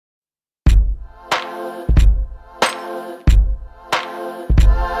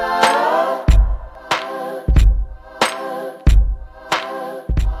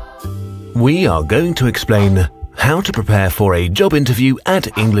We are going to explain how to prepare for a job interview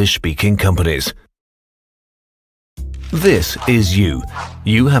at English-speaking companies. This is you.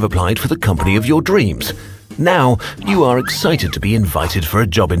 You have applied for the company of your dreams. Now you are excited to be invited for a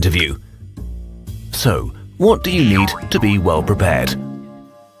job interview. So, what do you need to be well prepared?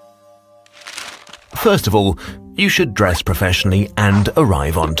 First of all, you should dress professionally and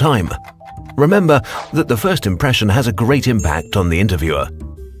arrive on time. Remember that the first impression has a great impact on the interviewer.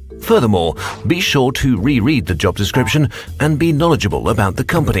 Furthermore, be sure to reread the job description and be knowledgeable about the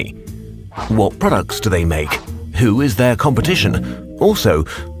company. What products do they make? Who is their competition? Also,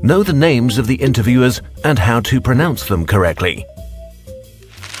 know the names of the interviewers and how to pronounce them correctly.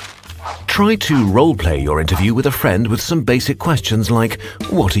 Try to role-play your interview with a friend with some basic questions like,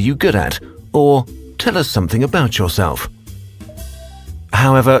 "What are you good at?" or "Tell us something about yourself."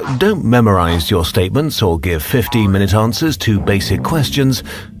 However, don't memorize your statements or give 15-minute answers to basic questions.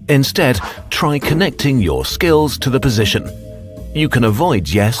 Instead, try connecting your skills to the position. You can avoid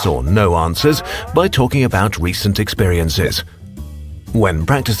yes or no answers by talking about recent experiences. When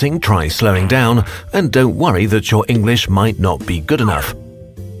practicing, try slowing down and don't worry that your English might not be good enough.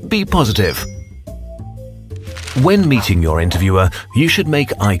 Be positive. When meeting your interviewer, you should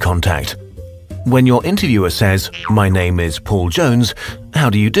make eye contact. When your interviewer says, "My name is Paul Jones, how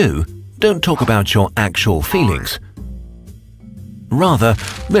do you do?" don't talk about your actual feelings. Rather,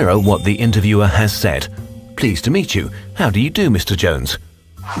 mirror what the interviewer has said. "Pleased to meet you. How do you do, Mr. Jones?"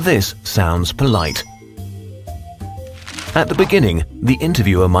 This sounds polite. At the beginning, the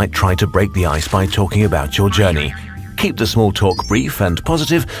interviewer might try to break the ice by talking about your journey. Keep the small talk brief and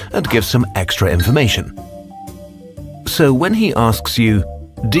positive and give some extra information. So when he asks you,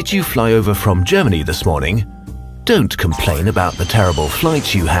 "Did you fly over from Germany this morning?" don't complain about the terrible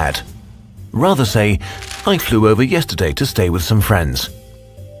flight you had. Rather say, "I flew over yesterday to stay with some friends."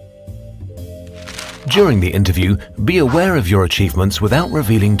 During the interview, be aware of your achievements without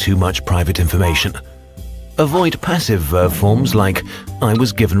revealing too much private information. Avoid passive verb forms like "I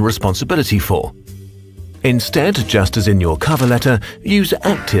was given responsibility for." Instead, just as in your cover letter, use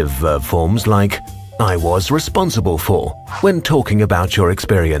active verb forms like "I was responsible for" when talking about your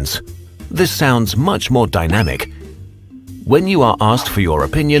experience. This sounds much more dynamic. When you are asked for your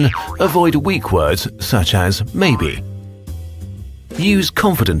opinion, avoid weak words such as "maybe." Use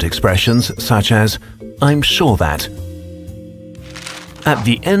confident expressions such as "I'm sure that." At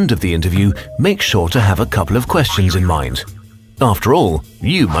the end of the interview, make sure to have a couple of questions in mind. After all,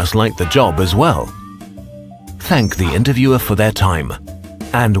 you must like the job as well. Thank the interviewer for their time.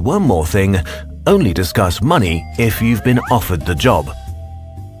 And one more thing, only discuss money if you've been offered the job.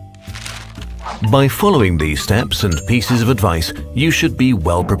 By following these steps and pieces of advice, you should be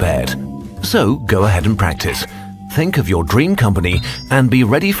well prepared. So go ahead and practice. Think of your dream company and be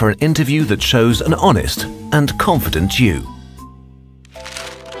ready for an interview that shows an honest and confident you.